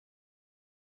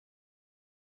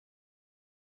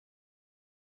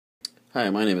Hi,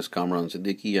 my name is Kamran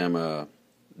Siddiqui. I'm a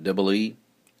double E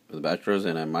with a bachelor's,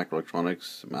 and I'm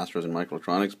microelectronics, master's in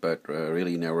microelectronics, but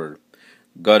really never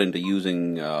got into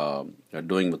using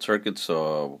doing with circuits,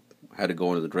 so I had to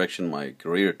go into the direction my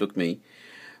career took me.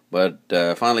 But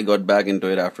finally got back into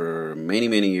it after many,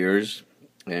 many years,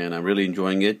 and I'm really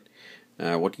enjoying it.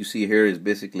 What you see here is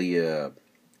basically an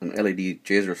LED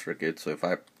chaser circuit, so if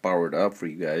I power it up for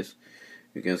you guys,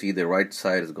 you can see the right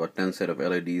side has got 10 set of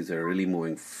LEDs that are really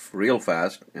moving real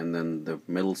fast, and then the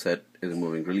middle set is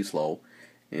moving really slow,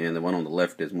 and the one on the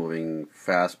left is moving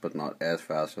fast but not as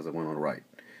fast as the one on the right.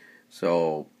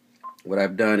 So what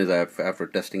I've done is after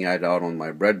testing it out on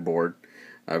my breadboard,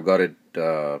 I've got it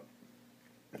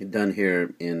done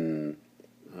here in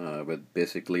with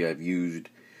basically I've used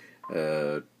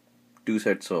two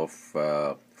sets of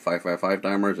 555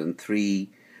 timers and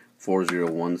three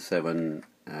 4017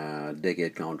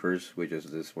 decade counters, which is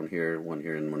this one here,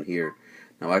 and one here.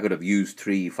 Now I could have used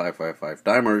three 555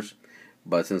 timers,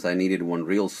 but since I needed one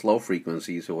real slow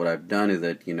frequency, so what I've done is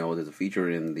that, there's a feature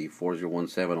in the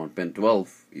 4017 on pin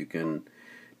 12. You can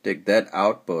take that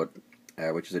output,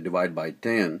 which is a divide by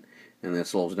 10, and that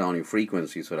slows down your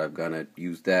frequency, so I'm going to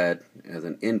use that as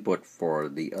an input for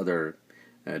the other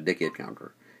decade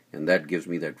counter, and that gives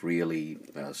me that really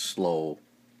slow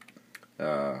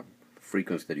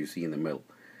frequency that you see in the middle.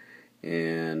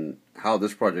 And how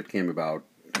this project came about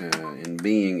in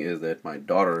being is that my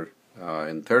daughter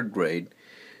in third grade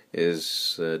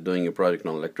is doing a project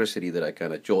on electricity that I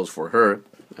kind of chose for her.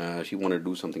 She wanted to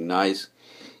do something nice,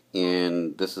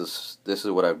 and this is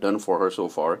what I've done for her so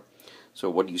far.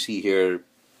 So what you see here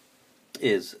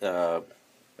is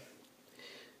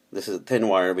this is a thin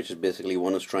wire, which is basically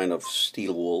one strand of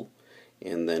steel wool,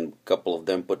 and then a couple of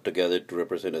them put together to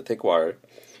represent a thick wire.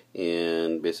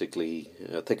 And basically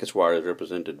thickest wire is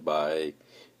represented by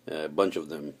a bunch of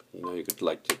them. You could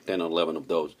like 10 or 11 of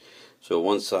those. So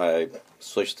once I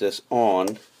switch this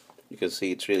on, you can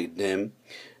see it's really dim.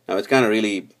 Now it's kind of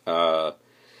really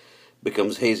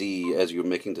becomes hazy as you're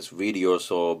making this video,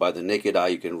 so by the naked eye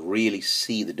you can really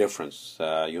see the difference.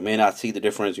 You may not see the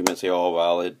difference. You may say, oh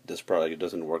well, this product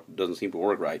doesn't seem to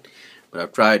work right, but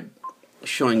I've tried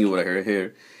showing you what I hear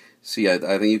here. See, I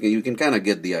think you can kind of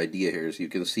get the idea here. So you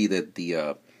can see that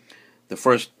the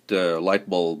first light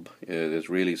bulb is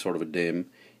really sort of a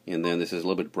dim, and then this is a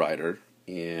little bit brighter,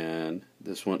 and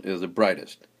this one is the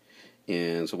brightest.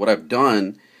 And so what I've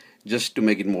done, just to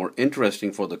make it more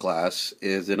interesting for the class,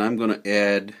 is that I'm going to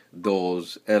add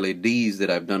those LEDs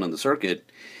that I've done on the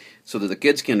circuit, so that the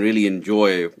kids can really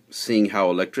enjoy seeing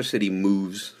how electricity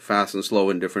moves fast and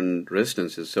slow in different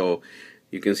distances. So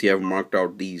you can see I've marked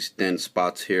out these 10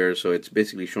 spots here, so it's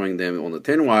basically showing them on the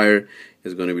thin wire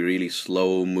is going to be really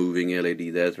slow moving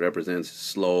LED that represents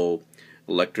slow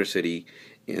electricity,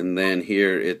 and then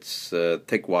here it's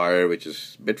thick wire, which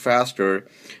is a bit faster,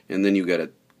 and then you get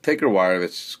a thicker wire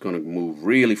that's going to move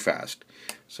really fast.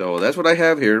 So that's what I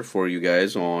have here for you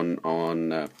guys on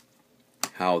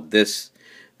how this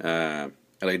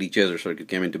LED chaser circuit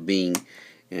came into being.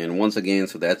 And once again,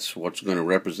 so that's what's going to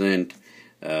represent.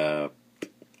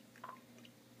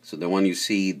 So the one you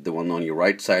see, the one on your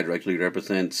right side, actually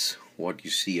represents what you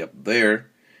see up there,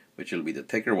 which will be the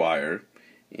thicker wire,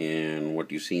 and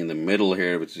what you see in the middle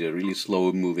here, which is a really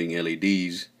slow moving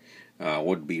LEDs,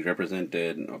 would be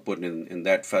represented or put in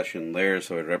that fashion there,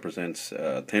 so it represents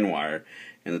thin wire,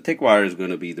 and the thick wire is going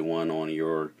to be the one on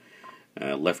your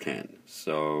left hand.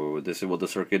 So this is what the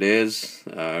circuit is.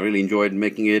 I really enjoyed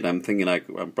making it. I'm thinking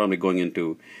I'm probably going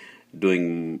into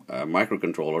doing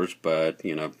microcontrollers, but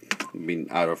being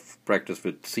out of practice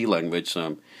with C language, so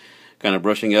I'm kind of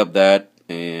brushing up that,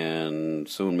 and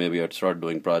soon maybe I'd start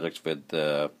doing projects with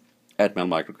Atmel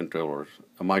microcontrollers.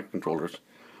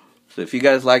 So if you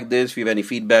guys like this, if you have any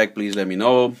feedback, please let me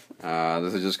know.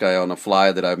 This is just kind of on the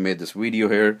fly that I've made this video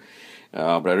here,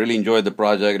 but I really enjoyed the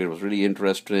project. It was really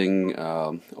interesting.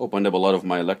 Opened up a lot of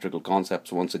my electrical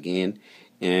concepts once again,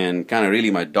 and kind of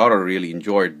really my daughter really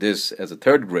enjoyed this as a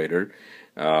third grader,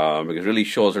 because it really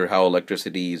shows her how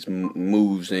electricity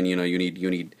moves, and you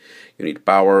need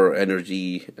power,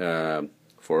 energy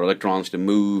for electrons to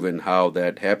move, and how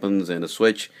that happens, and a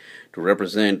switch to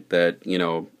represent that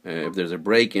if there's a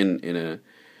break in a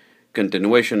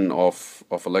continuation of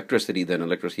electricity, then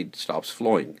electricity stops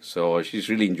flowing. So she's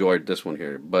really enjoyed this one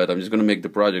here, but I'm just going to make the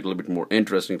project a little bit more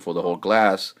interesting for the whole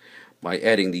class by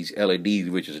adding these LEDs,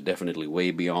 which is definitely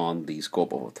way beyond the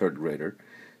scope of a third grader.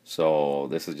 So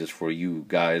this is just for you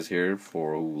guys here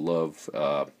who love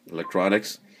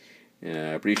electronics. I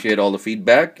appreciate all the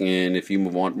feedback, and if you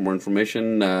want more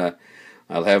information,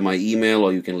 I'll have my email,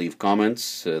 or you can leave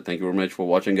comments. Thank you very much for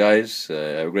watching, guys.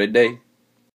 Have a great day.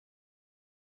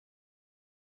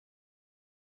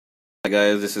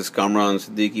 Guys, this is Kamran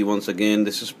Siddiqui once again.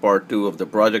 This is part 2 of the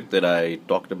project that I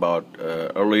talked about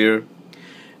earlier.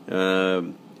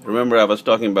 Remember I was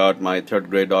talking about my 3rd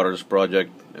grade daughter's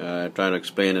project, trying to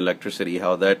explain electricity,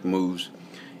 how that moves,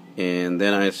 and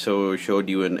then I showed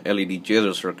you an LED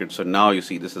chaser circuit. So now you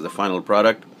see this is the final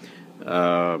product.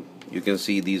 You can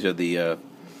see these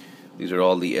are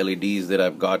all the LEDs that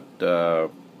I've got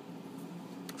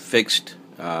fixed,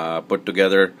 put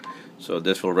together. So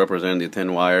this will represent the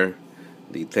thin wire,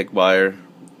 the thick wire,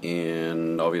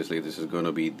 and obviously this is going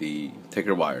to be the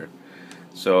thicker wire.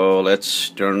 So let's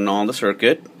turn on the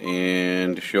circuit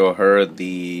and show her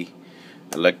the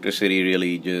electricity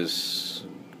really just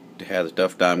has a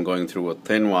tough time going through a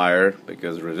thin wire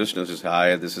because resistance is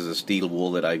high. This is a steel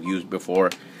wool that I've used before,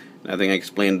 and I think I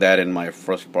explained that in my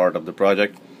first part of the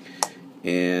project.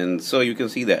 And so you can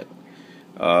see that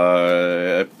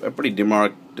a pretty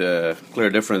demarked clear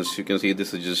difference. You can see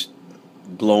this is just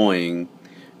glowing.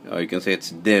 You can say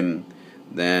it's dim.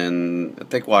 Then a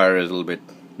thick wire is a little bit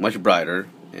much brighter,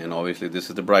 and obviously this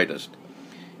is the brightest.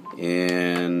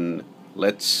 And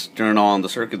let's turn on the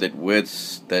circuit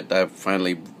that I've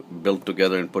finally built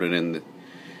together and put it in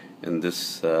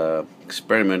this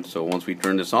experiment. So once we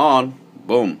turn this on,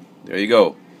 boom, there you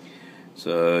go.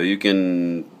 So you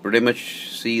can pretty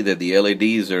much see that the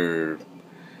LEDs are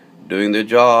doing their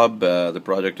job. The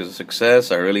project is a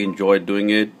success. I really enjoyed doing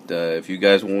it. If you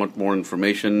guys want more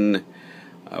information,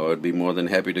 I would be more than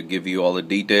happy to give you all the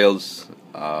details.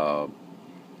 So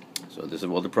this is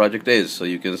what the project is. So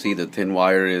you can see the thin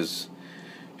wire is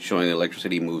showing the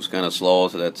electricity moves kind of slow,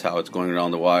 so that's how it's going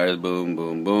around the wires, boom,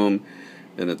 boom, boom.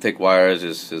 Then the thick wires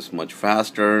is much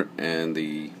faster, and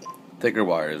the thicker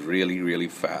wire is really, really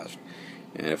fast.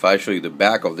 And if I show you the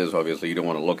back of this, obviously you don't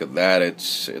want to look at that.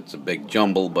 It's a big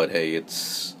jumble, but hey,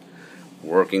 it's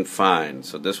working fine.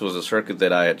 So this was a circuit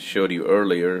that I had showed you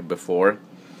earlier before,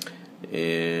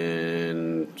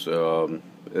 and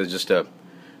it's just a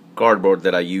cardboard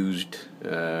that I used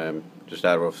just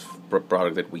out of a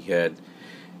product that we had.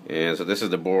 And so this is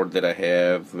the board that I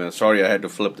have. Sorry I had to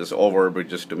flip this over, but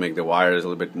just to make the wires a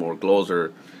little bit more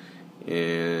closer,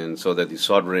 and so that the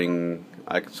soldering,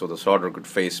 so the solder could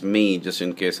face me, just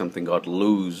in case something got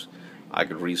loose, I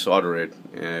could resolder it.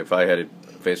 If I had it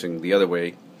facing the other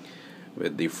way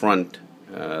with the front,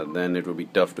 then it would be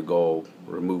tough to go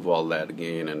remove all that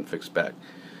again and fix back.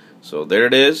 So there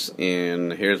it is,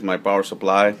 and here's my power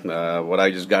supply. What I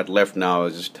just got left now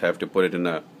is just have to put it in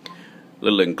a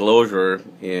little enclosure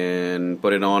and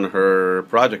put it on her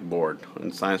project board,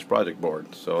 on science project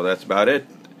board. So that's about it.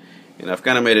 And I've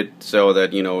kind of made it so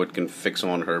that, you know, it can fix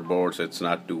on her board, so it's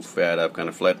not too fat. I've kind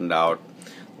of flattened out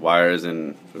wires,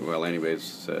 and well,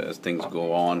 anyways, as things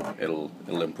go on, it'll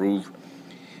improve.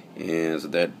 And so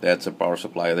that's a power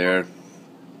supply there.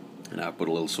 And I put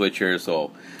a little switch here,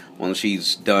 so once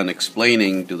she's done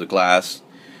explaining to the class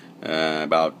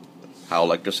about how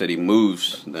electricity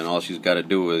moves, then all she's got to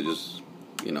do is just,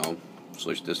 you know,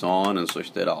 switch this on and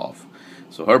switch that off.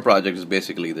 So her project is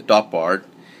basically the top part.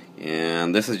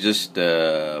 And this is just,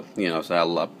 you know,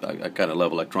 so I kind of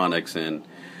love electronics and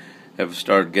have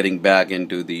started getting back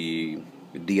into the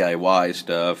DIY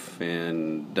stuff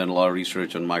and done a lot of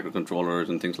research on microcontrollers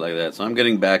and things like that. So I'm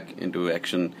getting back into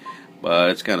action, but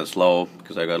it's kind of slow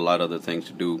because I got a lot of other things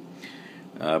to do.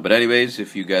 But anyways,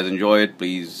 if you guys enjoy it,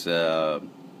 please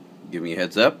give me a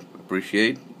heads up.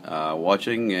 Appreciate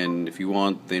watching, and if you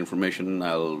want the information,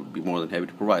 I'll be more than happy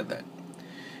to provide that.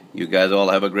 You guys all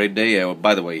have a great day.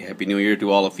 By the way, Happy New Year to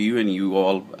all of you, and you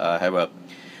all have a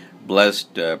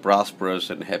blessed, prosperous,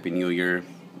 and Happy New Year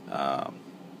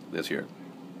this year.